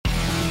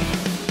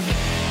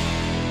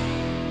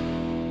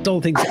All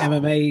Things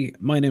MMA.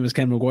 My name is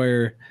Ken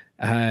McGuire.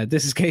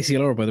 This is Casey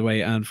Allure, by the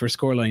way, and for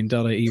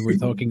Scoreline.ie, we're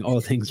talking all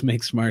things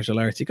mixed martial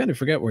arts. You kind of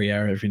forget where you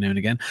are every now and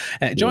again.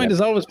 Joined as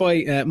always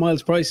by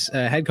Miles Price,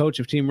 head coach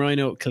of Team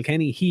Rhino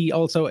Kilkenny. He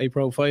also a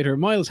pro fighter.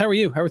 Miles, how are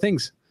you? How are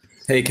things?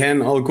 Hey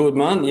Ken, all good,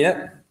 man.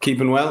 Yeah,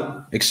 keeping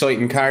well.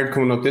 Exciting card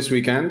coming up this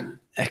weekend.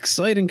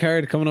 Exciting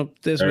card coming up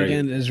this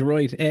weekend is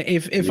right.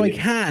 If I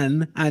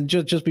can, and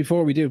just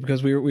before we do,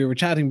 because we were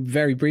chatting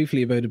very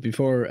briefly about it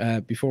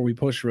before we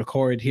push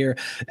record here,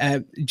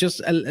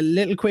 just a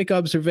little quick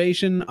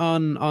observation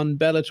on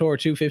Bellator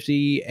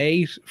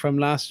 258 from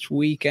last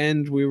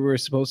weekend. We were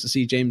supposed to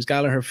see James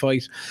Gallagher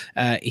fight.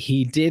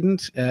 He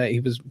didn't.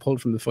 He was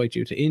pulled from the fight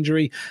due to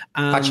injury.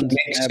 Patchy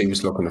Mix, he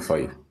was looking to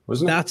fight.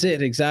 That's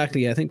it,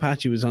 exactly. I think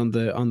Patchy was on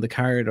the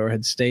card or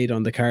had stayed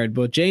on the card,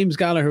 but James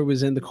Gallagher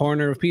was in the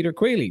corner of Peter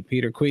Queally.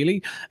 Peter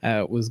Queally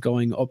was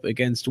going up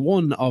against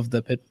one of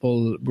the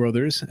Pitbull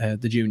brothers,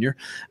 the junior,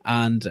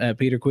 and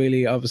Peter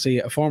Queally, obviously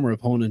a former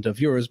opponent of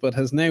yours, but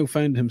has now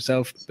found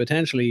himself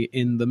potentially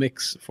in the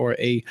mix for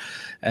a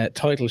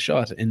title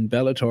shot in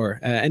Bellator.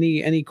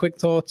 Any quick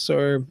thoughts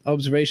or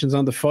observations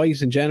on the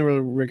fight in general,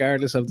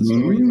 regardless of the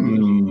story?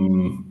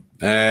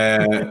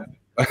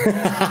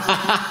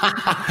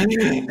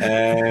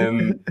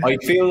 I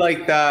feel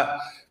like that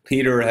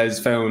Peter has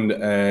found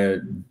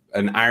an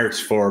art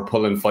for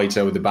pulling fights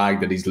out of the bag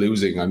that he's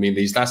losing. I mean,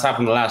 that's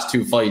happened the last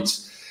two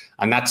fights,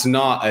 and that's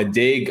not a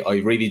dig. I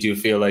really do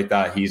feel like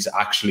that he's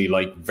actually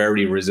like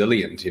very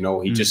resilient. You know,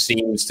 he just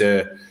seems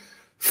to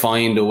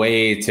find a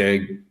way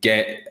to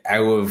get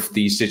out of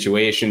these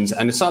situations,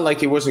 and it's not like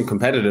he wasn't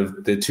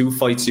competitive. The two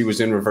fights he was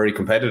in were very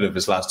competitive.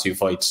 His last two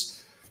fights.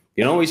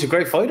 You know, he's a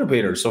great fighter,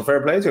 Peter, so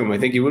fair play to him. I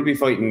think he will be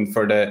fighting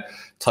for the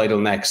title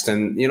next.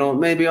 And, you know,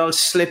 maybe I'll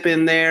slip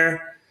in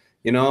there,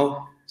 you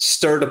know,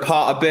 stir the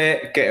pot a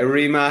bit, get a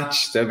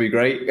rematch. That'd be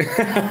great.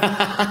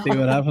 See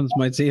what happens.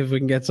 Might see if we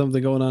can get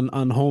something going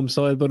on home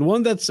soil. But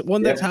one that's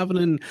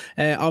happening,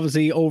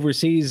 obviously,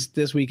 overseas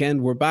this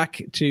weekend. We're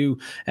back to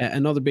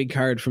another big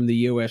card from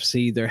the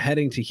UFC. They're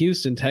heading to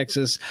Houston,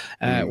 Texas,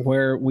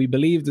 where we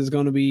believe there's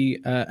going to be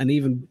an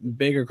even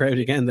bigger crowd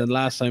again than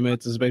last time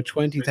out. There's about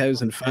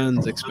 20,000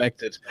 fans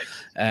expected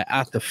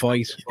at the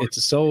fight. It's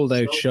a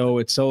sold-out show.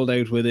 It's sold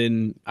out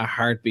within a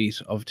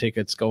heartbeat of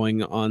tickets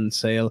going on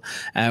sale.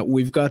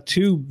 We've got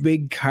two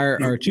big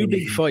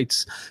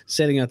fights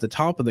sitting at the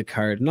top of the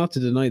card. Not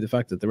to deny the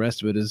fact that the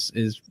rest of it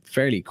is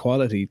fairly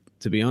quality,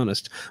 to be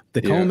honest.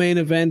 The co-main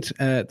event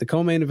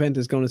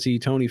is going to see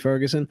Tony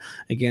Ferguson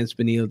against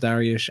Beneil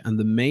Dariush, and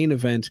the main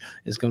event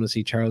is going to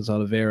see Charles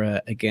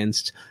Oliveira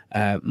against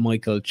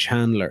Michael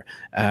Chandler.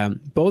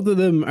 Both of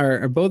them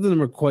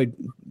are quite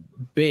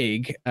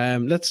big.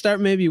 Let's start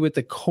maybe with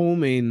the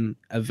co-main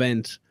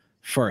event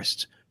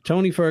first.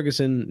 Tony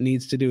Ferguson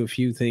needs to do a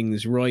few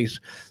things right.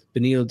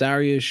 Beneil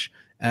Dariush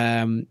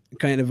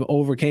kind of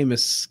overcame a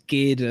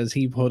skid, as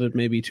he put it,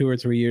 maybe 2 or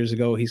 3 years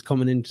ago. He's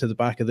coming into the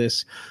back of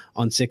this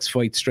on 6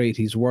 fights straight.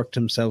 He's worked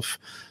himself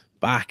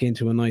back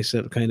into a nice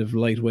little kind of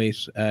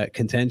lightweight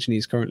contention.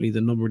 He's currently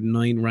the number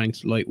 9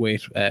 ranked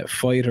lightweight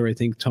fighter. I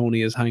think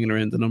Tony is hanging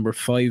around the number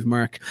 5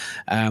 mark.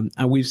 And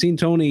we've seen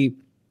Tony...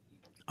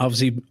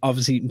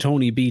 Obviously,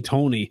 Tony beat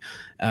Tony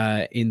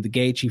in the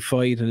Gaethje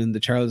fight and in the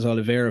Charles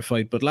Oliveira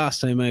fight. But last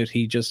time out,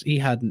 he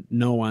had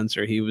no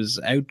answer. He was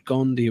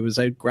outgunned, he was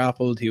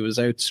outgrappled, he was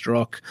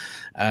outstruck,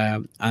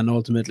 and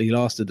ultimately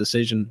lost a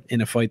decision in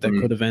a fight that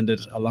could have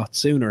ended a lot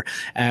sooner.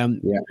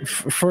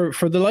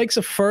 For the likes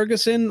of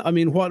Ferguson, I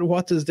mean,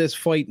 what does this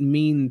fight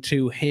mean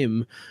to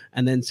him?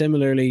 And then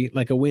similarly,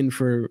 like a win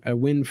for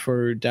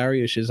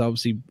Dariush is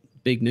obviously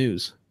big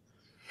news.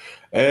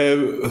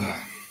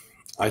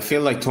 I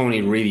feel like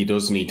Tony really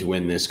does need to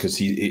win this, because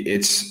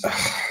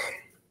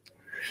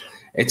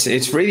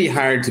it's really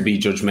hard to be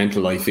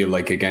judgmental, I feel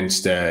like,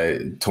 against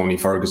Tony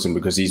Ferguson,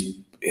 because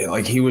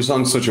he was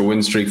on such a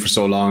win streak for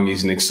so long.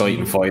 He's an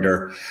exciting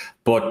fighter,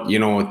 but you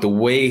know, the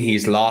way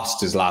he's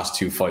lost his last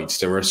 2 fights,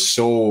 they were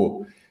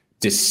so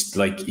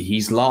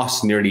he's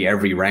lost nearly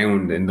every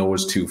round in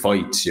those 2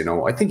 fights. You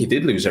know, I think he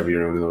did lose every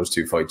round in those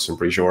 2 fights, I'm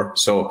pretty sure.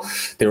 So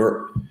they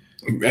were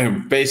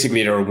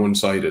basically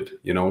one-sided,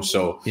 you know.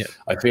 So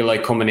I feel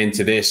like coming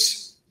into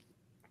this,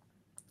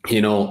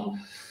 you know,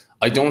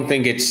 I don't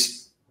think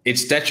it's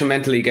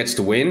detrimental he gets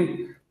to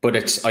win, but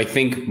it's, I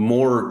think,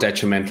 more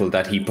detrimental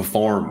that he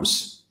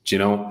performs, you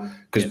know,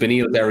 because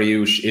Beneil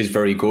Dariush is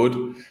very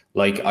good.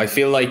 Like, I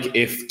feel like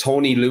if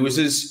Tony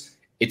loses,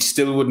 it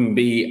still wouldn't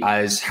be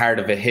as hard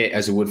of a hit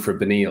as it would for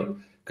Beneil,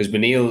 because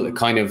Beneil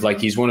kind of like,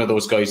 he's one of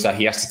those guys that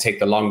he has to take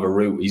the longer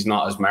route. He's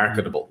not as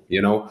marketable,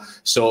 you know.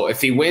 So if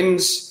he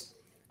wins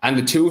and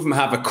the two of them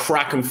have a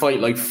cracking fight,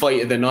 like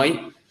fight of the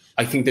night,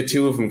 I think the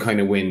two of them kind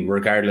of win,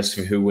 regardless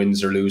of who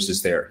wins or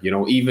loses there. You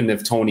know, even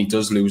if Tony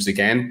does lose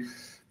again,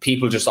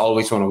 people just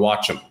always want to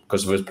watch him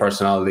because of his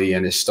personality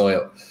and his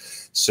style.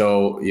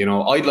 So, you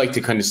know, I'd like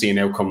to kind of see an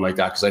outcome like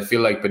that, because I feel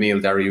like Beneil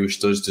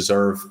Dariush does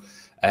deserve,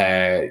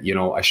 you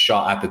know, a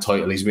shot at the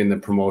title. He's been in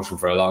the promotion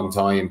for a long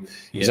time.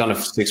 He's on a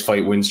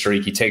 6-fight win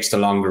streak. He takes the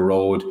longer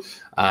road.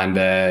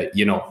 And,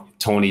 you know,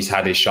 Tony's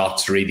had his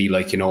shots really,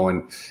 like, you know,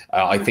 and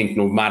I think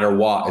no matter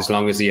what, as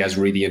long as he has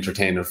really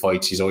entertaining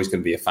fights, he's always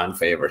going to be a fan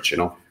favorite, you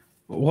know.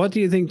 What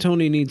do you think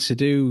Tony needs to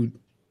do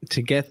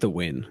to get the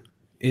win?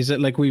 Is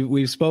it like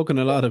we've spoken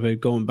a lot about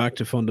going back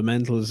to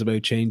fundamentals,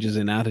 about changes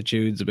in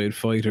attitudes, about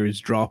fighters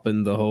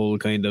dropping the whole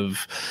kind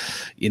of,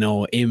 you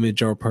know,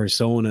 image or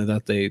persona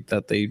that they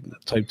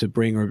type to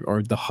bring,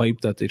 or the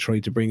hype that they try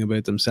to bring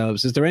about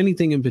themselves? Is there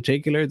anything in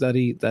particular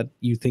that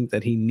you think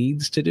that he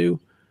needs to do?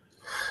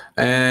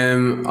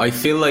 I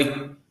feel like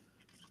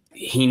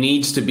he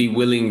needs to be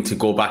willing to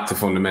go back to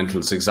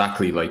fundamentals,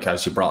 exactly like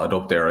as you brought it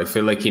up there. I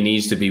feel like he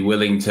needs to be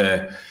willing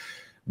to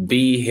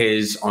be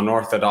his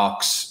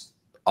unorthodox,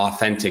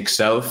 authentic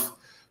self,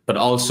 but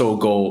also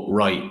go,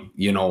 right,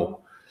 you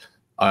know,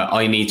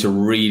 I need to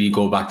really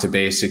go back to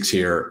basics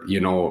here, you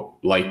know,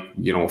 like,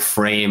 you know,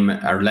 frame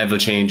or level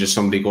change if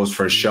somebody goes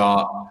for a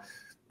shot,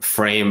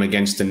 frame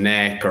against the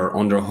neck or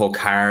underhook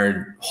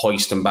hard,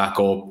 hoist them back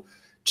up,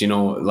 you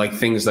know, like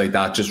things like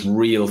that, just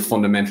real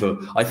fundamental.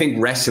 I think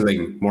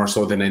wrestling more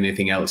so than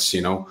anything else,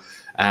 you know,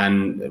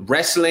 and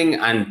wrestling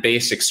and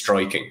basic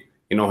striking.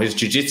 You know, his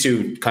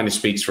jiu-jitsu kind of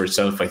speaks for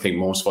itself, I think,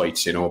 most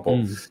fights, you know, but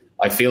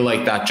I feel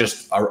like that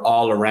just are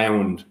all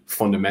around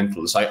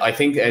fundamentals. I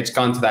think it's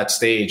gone to that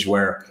stage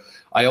where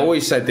I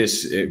always said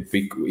this,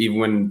 even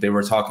when they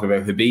were talking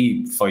about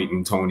Khabib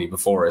fighting Tony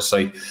before. It's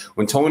like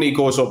when Tony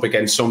goes up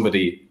against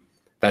somebody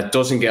that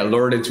doesn't get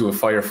lured into a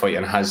firefight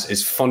and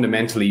is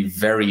fundamentally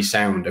very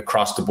sound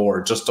across the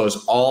board, just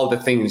does all the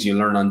things you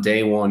learn on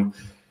day one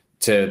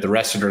to the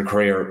rest of their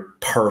career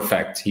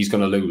perfect, he's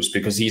going to lose,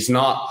 because he's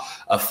not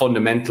a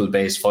fundamental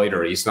based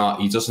fighter. He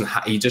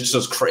just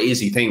does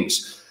crazy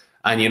things.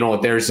 And, you know,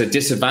 there's a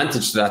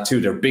disadvantage to that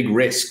too. They're big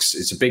risks.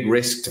 It's a big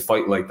risk to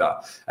fight like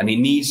that. And he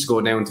needs to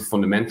go down to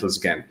fundamentals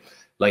again,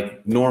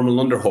 like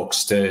normal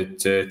underhooks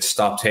to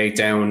stop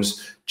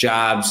takedowns,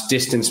 jabs,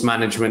 distance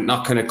management,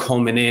 not kind of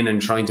coming in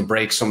and trying to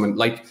break someone.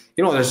 Like,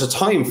 you know, there's a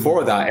time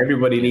for that.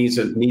 Everybody needs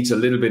a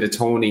little bit of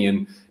Tony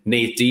and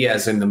Nate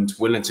Diaz in them,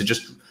 willing to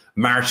just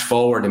march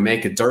forward and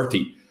make it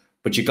dirty.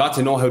 But you got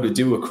to know how to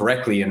do it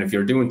correctly. And if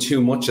you're doing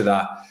too much of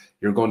that,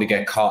 you're going to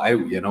get caught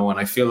out, you know. And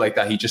I feel like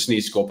that he just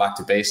needs to go back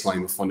to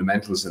baseline with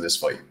fundamentals in this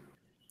fight.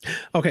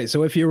 Okay,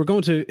 so if you were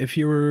going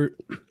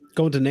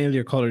to nail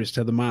your colours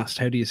to the mast,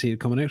 how do you see it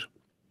coming out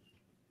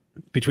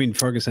between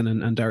Ferguson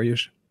and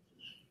Dariush?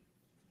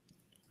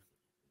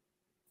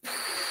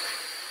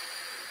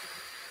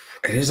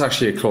 It is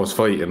actually a close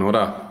fight, you know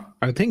that?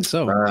 I think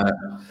so.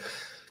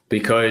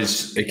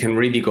 Because it can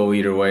really go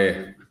either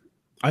way.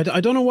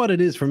 I don't know what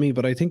it is for me,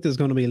 but I think there's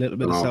going to be a little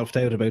bit of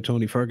self-doubt about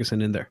Tony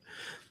Ferguson in there.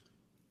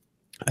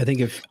 I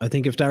think if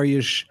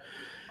Dariush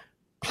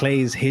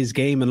plays his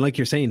game, and like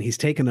you're saying, he's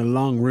taken a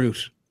long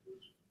route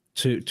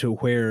to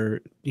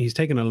where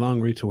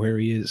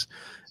he is.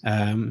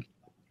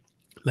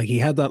 Like he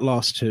had that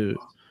loss to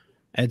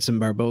Edson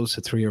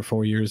Barboza 3 or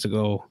 4 years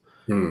ago,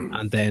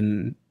 and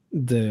then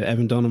the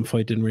Evan Dunham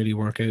fight didn't really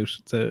work out.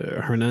 The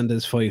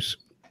Hernandez fight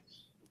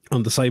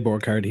on the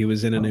Cyborg card, he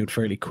was in and out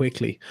fairly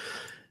quickly.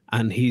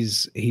 And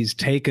he's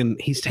taken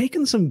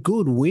some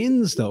good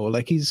wins though.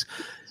 Like he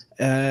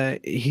had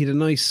a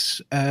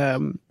nice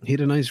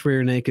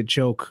rear naked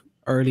choke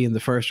early in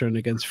the first round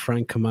against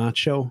Frank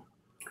Camacho,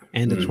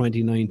 end of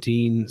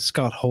 2019.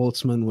 Scott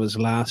Holtzman was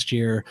last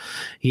year.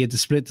 He had the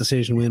split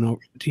decision win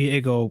over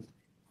Diego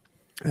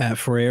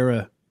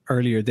Ferreira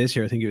earlier this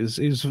year. I think he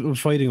was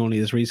fighting only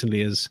as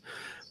recently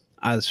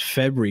as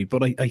February.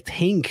 But I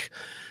think,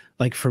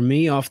 like for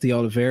me, off the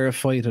Oliveira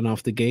fight and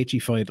off the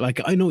Gaethje fight,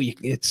 like I know you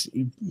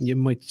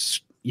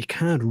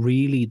can't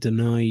really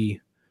deny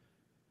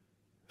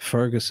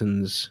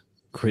Ferguson's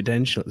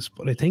credentials,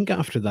 but I think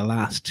after the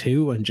last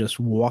two and just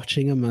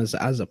watching him as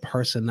a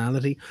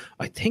personality,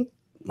 I think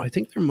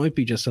there might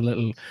be just a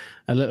little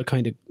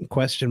kind of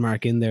question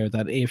mark in there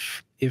that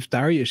if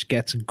Dariush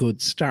gets a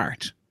good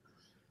start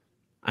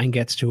and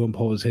gets to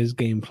impose his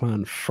game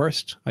plan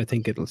first, I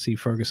think it'll see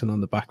Ferguson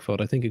on the back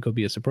foot. I think it could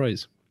be a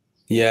surprise.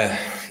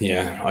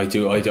 Yeah, I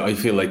do. I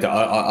feel like that.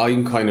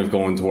 I'm kind of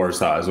going towards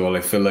that as well.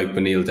 I feel like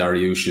Beneil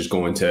Dariush is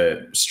going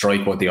to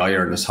strike what the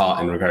iron is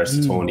hot in regards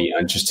to Tony,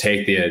 and just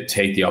take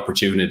the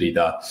opportunity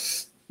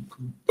that.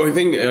 I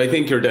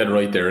think you're dead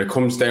right there. It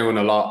comes down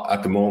a lot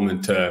at the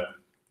moment to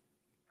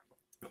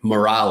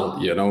morale.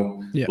 You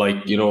know,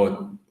 like, you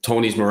know,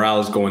 Tony's morale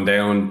is going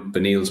down,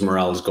 Beneil's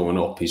morale is going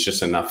up. He's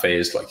just in that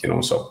phase, like, you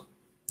know. So,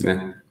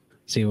 yeah.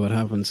 See what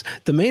happens.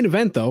 The main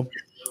event though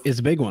is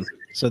a big one.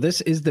 So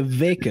this is the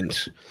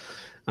vacant,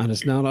 and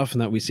it's not often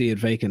that we see it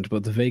vacant,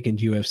 but the vacant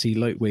UFC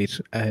lightweight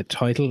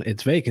title.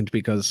 It's vacant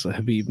because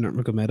Khabib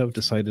Nurmagomedov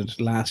decided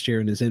last year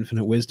in his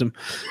infinite wisdom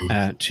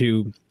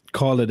to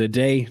call it a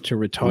day, to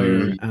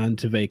retire and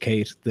to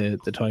vacate the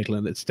title.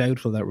 And it's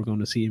doubtful that we're going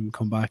to see him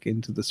come back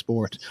into the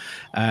sport.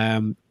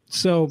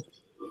 So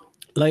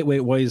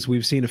lightweight wise,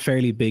 we've seen a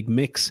fairly big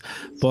mix,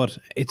 but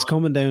it's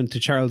coming down to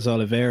Charles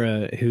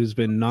Oliveira, who's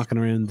been knocking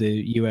around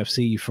the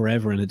UFC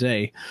forever and a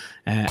day,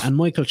 and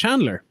Michael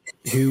Chandler,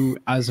 who,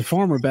 as a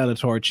former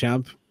Bellator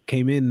champ,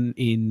 came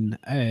in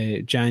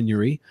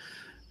January,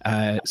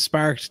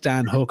 sparked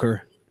Dan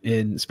Hooker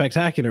in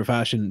spectacular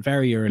fashion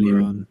very early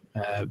on.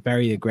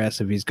 Very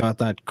aggressive. He's got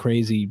that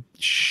crazy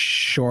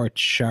short,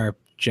 sharp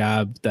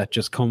jab that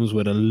just comes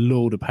with a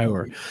load of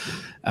power.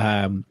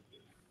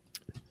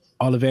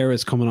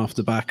 Oliveira's coming off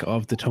the back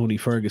of the Tony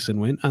Ferguson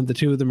win, and the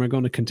two of them are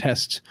going to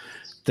contest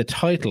the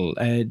title.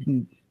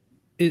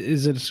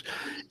 Is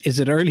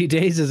it early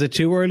days? Is it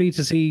too early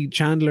to see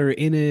Chandler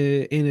in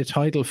a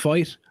title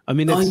fight? I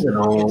mean,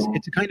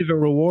 it's a kind of a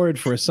reward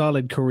for a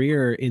solid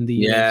career in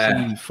the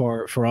UFC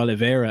for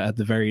Oliveira at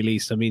the very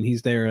least. I mean,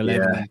 he's there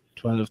 11,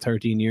 12,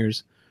 13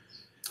 years.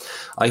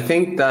 I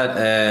think that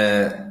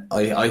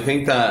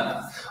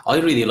I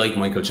really like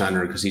Michael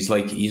Chandler because he's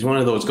one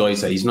of those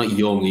guys that he's not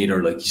young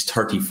either. Like, he's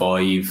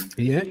 35.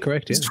 Yeah,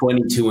 correct. He's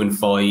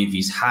 22-5.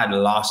 He's had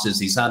losses.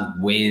 He's had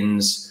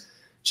wins.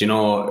 You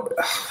know,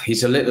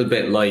 he's a little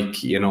bit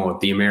like, you know,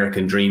 the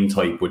American Dream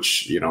type,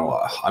 which, you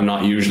know, I'm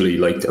not usually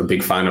like a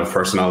big fan of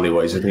personality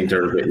wise. I think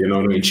they're a bit, you know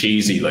what I mean,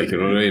 cheesy, like, you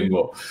know what I mean?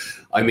 But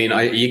I mean,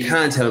 you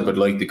can't help but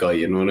like the guy,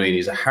 you know what I mean?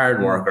 He's a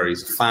hard worker.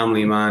 He's a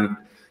family man.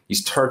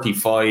 He's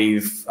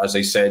 35, as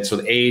I said, so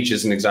the age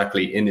isn't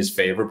exactly in his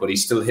favor, but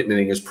he's still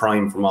hitting his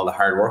prime from all the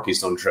hard work he's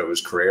done throughout his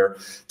career.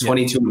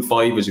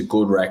 22-5 is a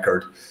good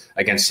record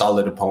against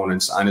solid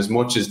opponents. And as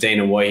much as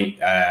Dana White,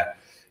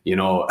 you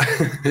know,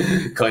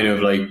 kind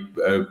of like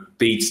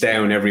beats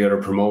down every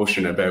other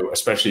promotion about,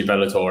 especially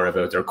Bellator,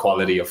 about their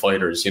quality of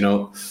fighters, you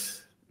know,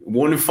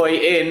 one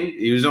fight in,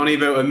 he was only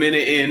about a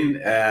minute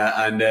in,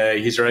 and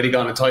he's already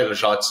gotten a title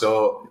shot.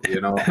 So, you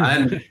know,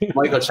 and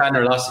Michael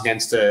Chandler lost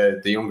against the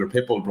younger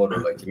Pitbull brother,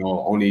 like, you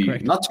know, only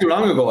not too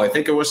long ago. I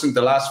think it wasn't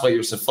the last fight, it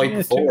was the fight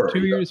before. 2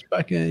 years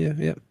back,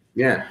 yeah.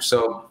 Yeah,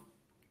 so,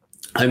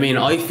 I mean,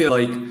 I feel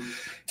like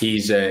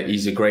he's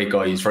a great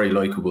guy. He's very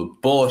likable,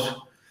 but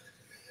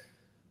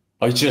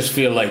I just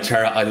feel like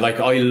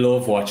I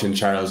love watching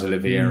Charles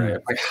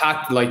Oliveira.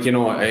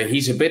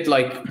 He's a bit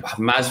like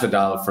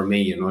Masvidal for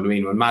me. You know what I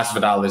mean? When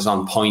Masvidal is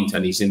on point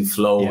and he's in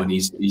flow and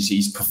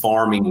he's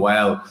performing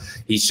well,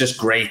 he's just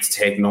great to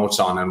take notes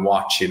on and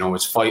watch. You know,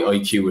 his fight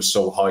IQ is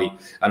so high,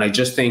 and I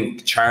just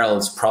think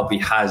Charles probably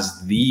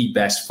has the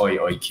best fight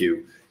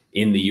IQ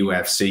in the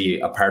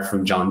UFC apart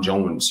from John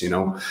Jones. You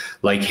know,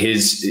 like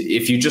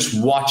if you just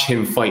watch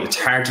him fight,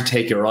 it's hard to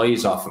take your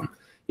eyes off him.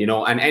 You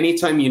know, and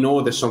anytime you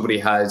know that somebody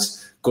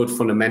has good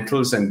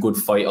fundamentals and good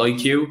fight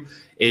IQ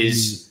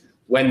is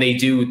when they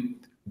do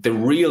the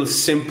real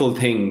simple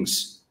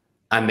things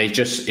and they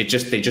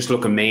just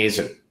look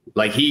amazing.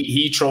 Like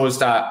he throws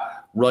that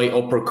right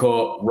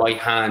uppercut, right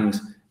hand,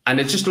 and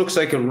it just looks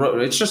like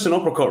it's just an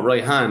uppercut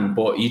right hand,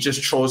 but he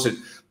just throws it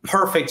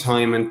perfect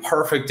timing,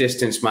 perfect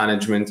distance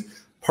management,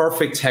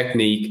 perfect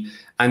technique.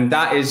 And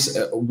that is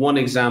one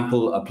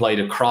example applied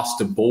across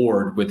the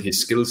board with his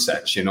skill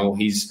sets. You know,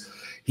 he's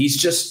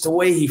just the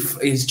way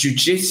his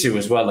jiu-jitsu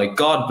as well. Like,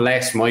 God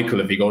bless Michael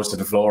if he goes to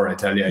the floor, I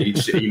tell you.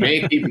 He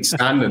may keep it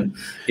standing.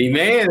 He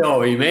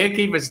may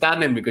keep it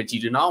standing because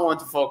you do not want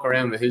to fuck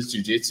around with his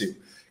jiu-jitsu.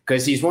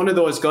 Because he's one of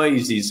those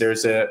guys,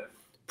 there's a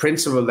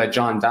principle that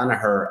John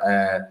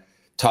Danaher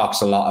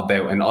talks a lot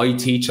about, and I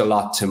teach a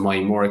lot to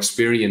my more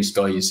experienced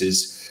guys,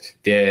 is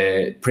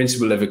the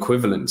principle of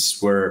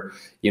equivalence, where,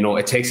 you know,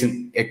 it takes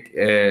an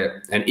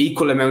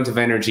equal amount of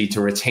energy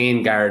to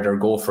retain guard or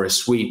go for a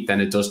sweep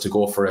than it does to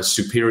go for a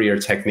superior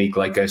technique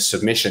like a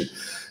submission.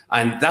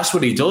 And that's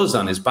what he does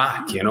on his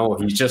back. You know,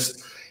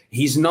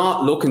 he's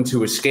not looking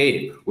to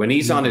escape. When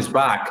he's on his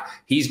back,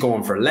 he's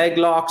going for leg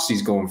locks,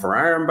 he's going for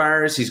arm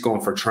bars, he's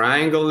going for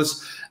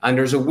triangles. And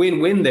there's a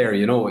win-win there.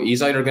 You know,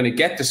 he's either going to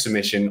get the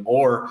submission,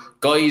 or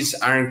guys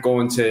aren't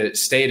going to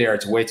stay there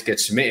to wait to get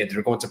submitted.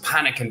 They're going to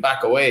panic and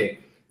back away.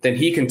 Then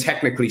he can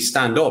technically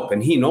stand up,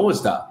 and he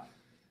knows that.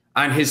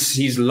 And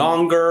he's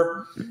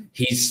longer.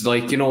 He's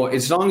like, you know,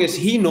 as long as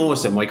he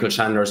knows that Michael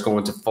Chandler is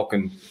going to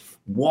fucking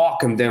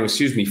walk him down,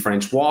 excuse me,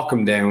 French, walk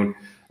him down,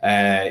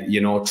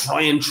 you know,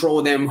 try and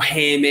throw them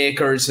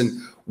haymakers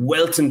and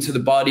welt him to the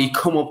body,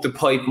 come up the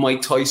pipe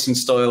Mike Tyson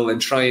style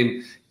and try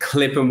and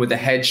clip him with a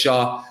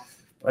headshot.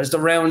 As the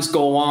rounds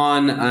go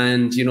on,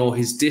 and, you know,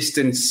 his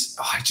distance,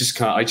 I just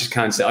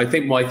can't say. I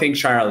think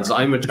Charles,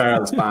 I'm a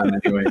Charles fan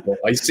anyway, but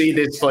I see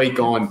this fight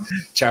going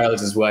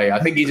Charles's way. I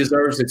think he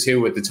deserves it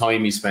too with the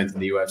time he spent in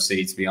the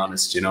UFC, to be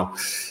honest, you know.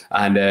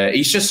 And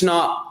he's just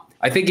not,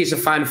 I think he's a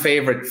fan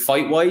favorite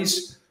fight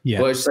wise.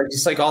 Yeah. But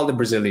it's like all the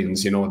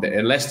Brazilians, you know,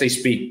 unless they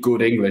speak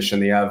good English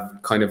and they have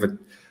kind of a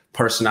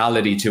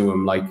personality to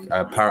him, like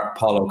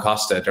Paulo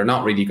Costa, they're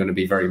not really going to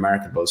be very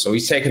marketable. So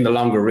he's taking the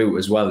longer route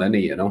as well, isn't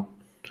he, you know?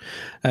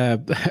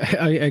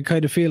 I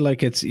kind of feel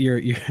like it's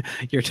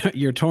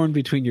you're torn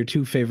between your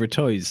two favorite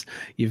toys.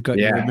 You've got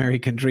your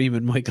American Dream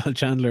and Michael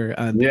Chandler,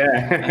 and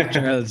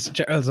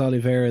Charles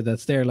Oliveira.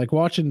 That's there. Like,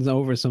 watching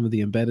over some of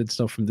the embedded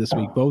stuff from this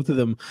week. Both of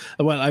them.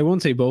 Well, I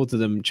won't say both of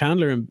them.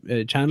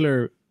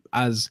 Chandler,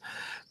 as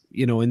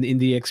you know, in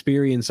the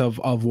experience of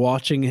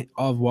watching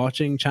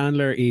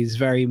Chandler, is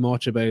very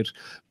much about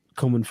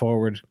coming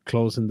forward,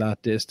 closing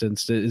that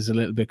distance. Is a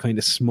little bit kind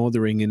of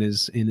smothering in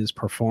his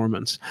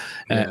performance.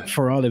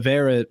 For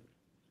Oliveira,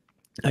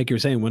 like you're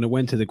saying, when it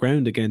went to the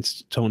ground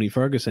against Tony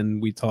Ferguson,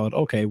 we thought,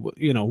 okay,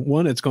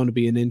 one, it's going to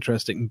be an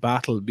interesting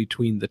battle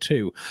between the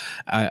two.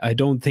 I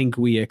don't think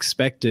we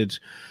expected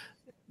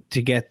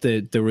to get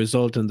the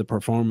result and the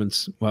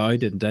performance. Well, I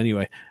didn't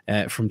anyway,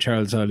 from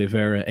Charles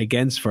Oliveira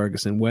against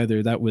Ferguson,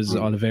 whether that was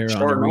Oliveira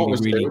on a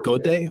really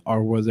good day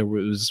or whether it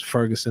was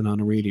Ferguson on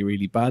a really,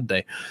 really bad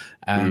day.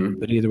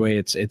 But either way,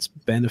 it's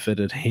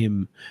benefited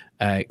him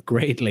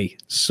greatly.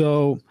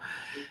 So,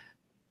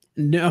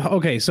 no,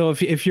 okay. So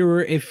if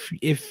you're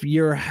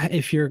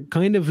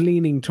kind of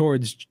leaning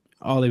towards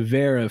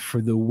Oliveira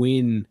for the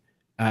win,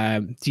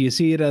 do you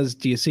see it as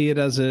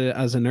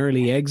an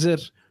early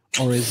exit,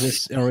 or is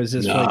this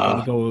fight going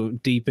to go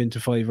deep into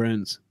 5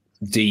 rounds?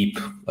 Deep.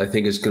 I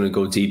think it's going to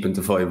go deep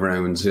into 5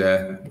 rounds.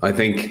 Yeah, I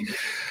think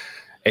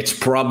it's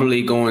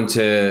probably going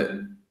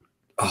to.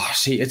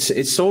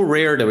 It's so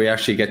rare that we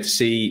actually get to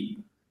see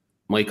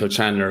Michael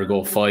Chandler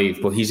go 5,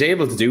 but he's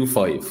able to do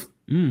 5.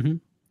 Mm-hmm.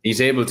 He's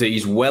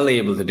well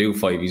able to do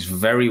 5. He's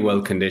very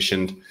well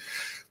conditioned.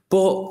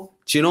 But,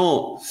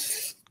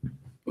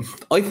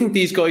 I think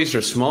these guys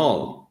are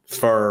small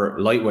for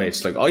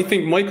lightweights. Like, I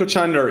think Michael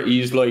Chandler,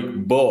 he's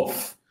like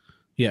buff.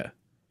 Yeah.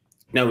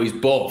 Now he's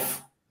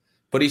buff,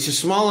 but he's a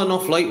small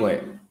enough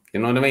lightweight. You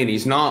know what I mean?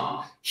 He's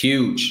not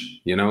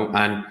huge,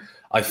 and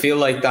I feel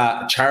like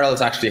that Charles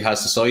actually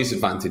has the size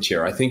advantage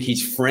here. I think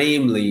he's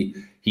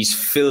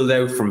filled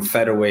out from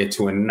featherweight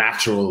to a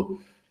natural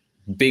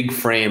big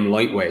frame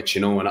lightweight,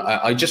 and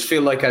I just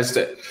feel like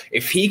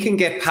if he can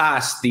get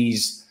past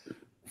these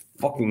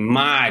fucking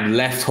mad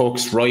left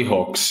hooks, right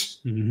hooks,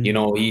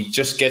 he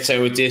just gets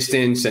out of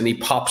distance and he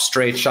pops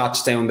straight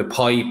shots down the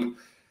pipe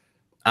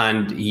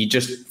and he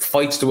just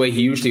fights the way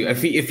he usually.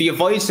 If he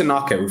avoids the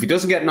knockout, if he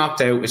doesn't get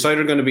knocked out, it's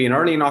either going to be an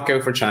early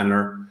knockout for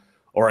Chandler,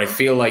 or I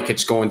feel like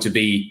it's going to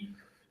be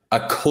a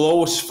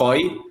close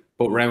fight,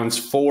 but rounds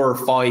 4 or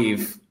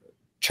 5,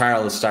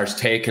 Charles starts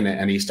taking it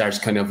and he starts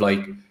kind of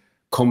like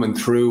coming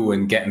through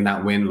and getting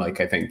that win,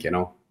 like, I think,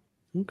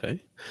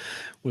 Okay.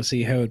 We'll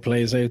see how it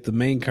plays out. The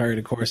main card,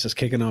 of course, is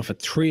kicking off at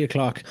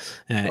 3:00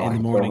 in the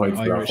morning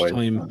Irish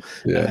time.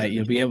 Yeah.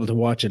 You'll be able to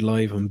watch it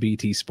live on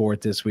BT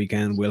Sport this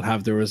weekend. We'll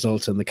have the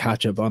results and the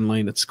catch-up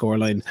online at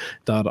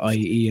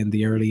scoreline.ie in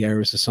the early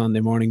hours of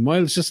Sunday morning.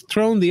 Miles, just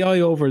throwing the eye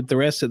over the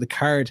rest of the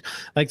card.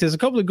 Like, there's a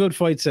couple of good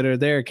fights that are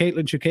there.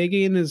 Caitlin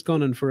Chookagian is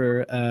gunning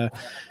for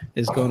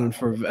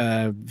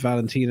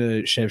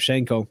Valentina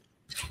Shevchenko.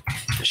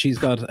 She's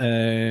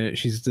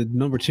the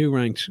number 2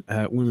 ranked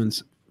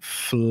women's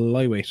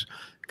flyweight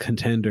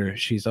contender.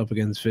 She's up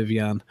against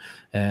Viviane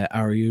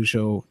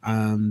Araújo,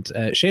 and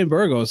Shane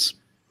Burgos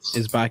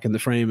is back in the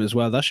frame as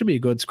well. That should be a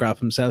good scrap.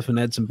 Himself and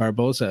Edson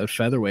Barbosa at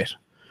featherweight.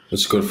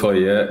 That's a good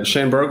fight, yeah.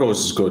 Shane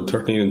Burgos is good,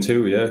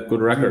 13-2, yeah,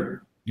 good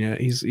record. Yeah,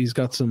 he's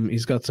got some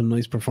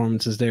nice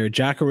performances there.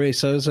 Jacare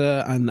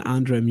Souza and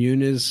André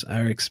Muniz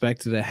are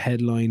expected to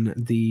headline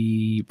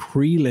the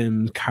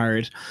prelim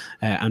card,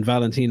 and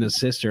Valentina's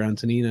sister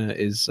Antonina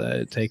is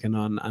taking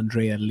on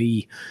Andrea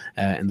Lee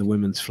in the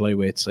women's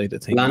flyweight side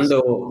of things.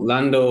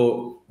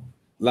 Lando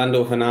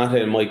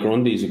Fanata and Mike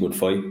Grundy is a good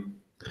fight.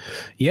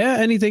 Yeah,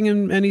 anything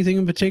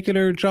in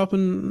particular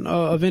dropping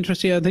of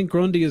interest? Yeah, I think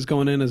Grundy is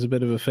going in as a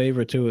bit of a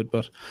favourite to it,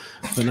 but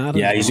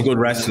yeah, he's a good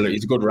wrestler.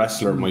 He's a good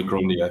wrestler, Mike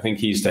Grundy. I think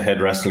he's the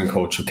head wrestling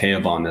coach of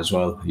K-Bon as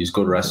well. He's a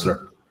good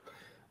wrestler.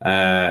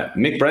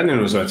 Mick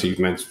Brennan was actually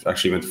meant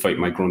to fight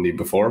Mike Grundy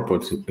before,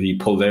 but he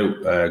pulled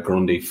out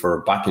Grundy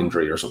for back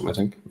injury or something, I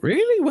think.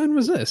 Really? When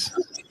was this?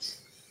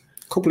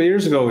 A couple of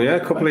years ago, yeah.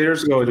 A couple of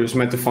years ago, he was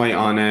meant to fight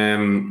on...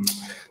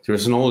 there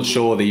was an old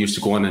show they used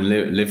to go on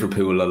in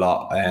Liverpool a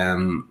lot,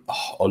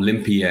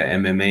 Olympia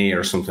MMA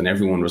or something.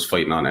 Everyone was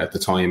fighting on it at the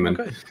time, and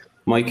okay.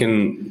 Mike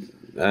and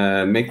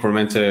Mick were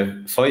meant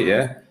to fight.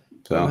 Yeah,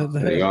 so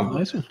there you go.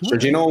 Nice. So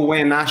do you know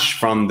Wayne Nash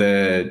from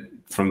the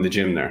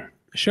gym there?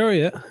 Sure,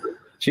 yeah.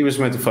 She was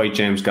meant to fight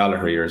James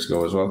Gallagher years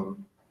ago as well.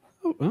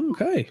 Oh,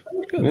 okay.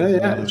 Good.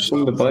 Yeah. Some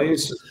of the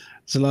boys.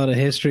 There's a lot of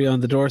history on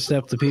the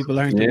doorstep that people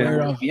aren't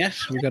aware of yet.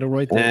 We've got to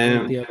write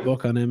the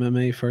book on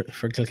MMA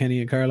for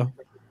Kilkenny and Carlow.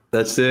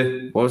 That's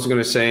it. What was I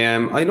going to say?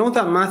 I know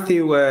that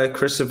Matthew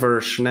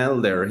Christopher Schnell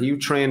there, he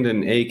trained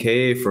in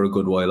AKA for a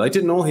good while. I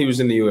didn't know he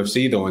was in the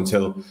UFC, though,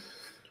 until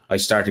I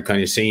started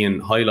kind of seeing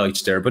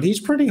highlights there. But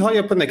he's pretty high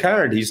up in the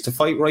card. He's to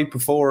fight right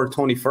before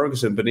Tony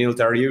Ferguson, Beneil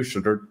Dariush.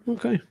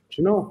 Okay.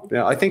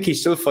 Yeah, I think he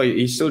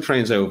still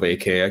trains out of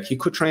AKA. Like, he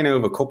could train out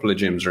of a couple of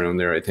gyms around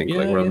there, I think,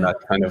 around that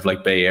kind of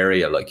like Bay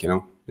Area,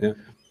 yeah.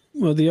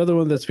 Well, the other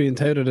one that's being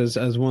touted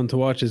as one to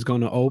watch is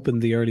going to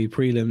open the early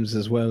prelims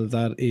as well.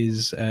 That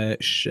is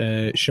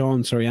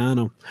Sean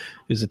Soriano,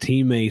 who's a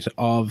teammate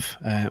of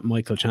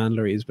Michael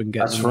Chandler. He's been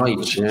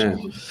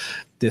getting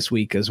this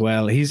week as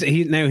well. He's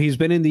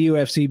been in the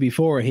UFC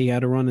before. He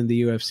had a run in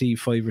the UFC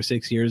 5 or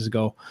 6 years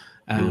ago,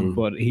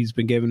 but he's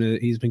been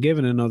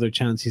given another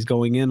chance. He's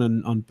going in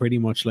on pretty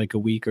much like a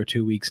week or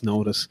 2 weeks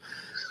notice.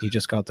 He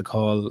just got the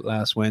call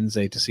last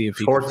Wednesday to see if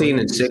he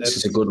 14-6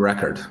 is a good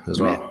record as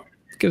well.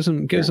 Gives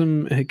him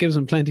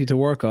plenty to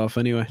work off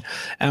anyway.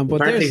 But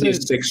apparently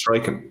he's 6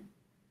 striking.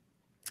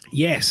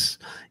 Yes,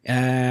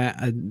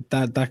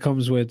 that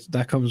comes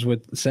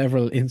with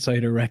several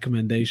insider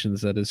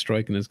recommendations. That is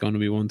striking is going to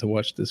be one to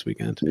watch this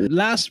weekend.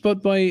 Last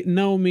but by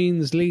no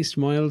means least,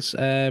 Miles,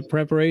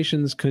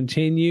 preparations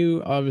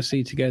continue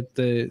obviously to get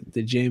the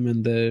gym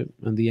and the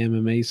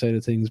MMA side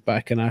of things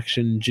back in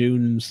action.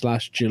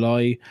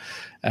 June/July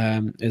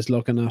is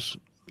looking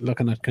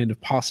at kind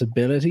of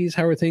possibilities.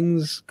 How are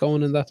things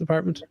going in that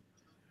department?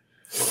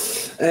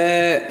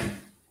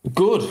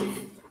 Good.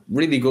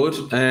 Really good.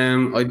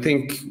 I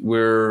think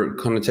we're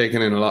kind of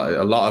taking in a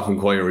lot of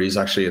inquiries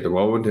actually at the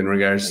moment in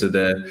regards to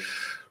the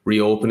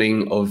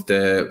reopening of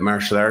the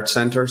martial arts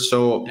centre.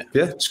 So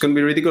yeah, it's going to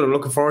be really good. I'm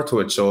looking forward to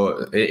it.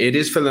 So it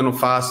is filling up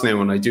fast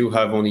now, and I do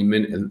have only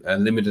a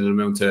limited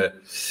amount of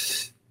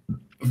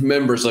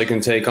members I can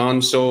take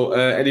on. So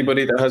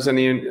anybody that has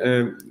any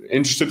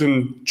interested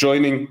in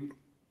joining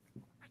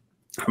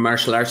a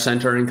martial arts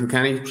centre in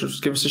Kilkenny,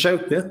 just give us a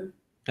shout. Yeah.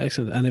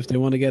 Excellent. And if they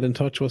want to get in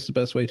touch, what's the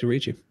best way to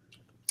reach you?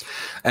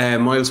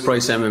 Miles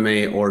Price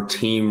MMA or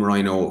Team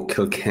Rhino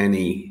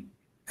Kilkenny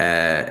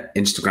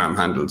Instagram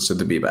handles to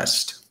be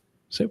best.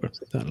 Super.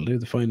 That'll do.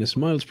 The finest.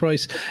 Miles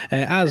Price.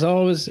 As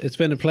always, it's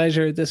been a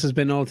pleasure. This has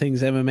been All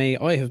Things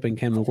MMA. I have been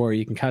Ken McGuire.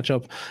 You can catch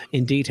up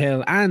in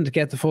detail and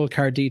get the full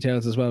card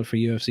details as well for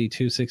UFC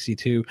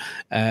 262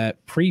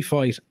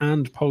 pre-fight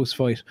and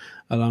post-fight,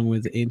 along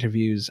with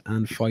interviews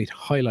and fight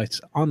highlights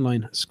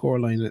online,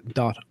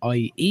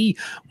 scoreline.ie.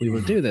 We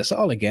will do this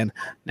all again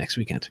next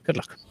weekend. Good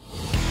luck.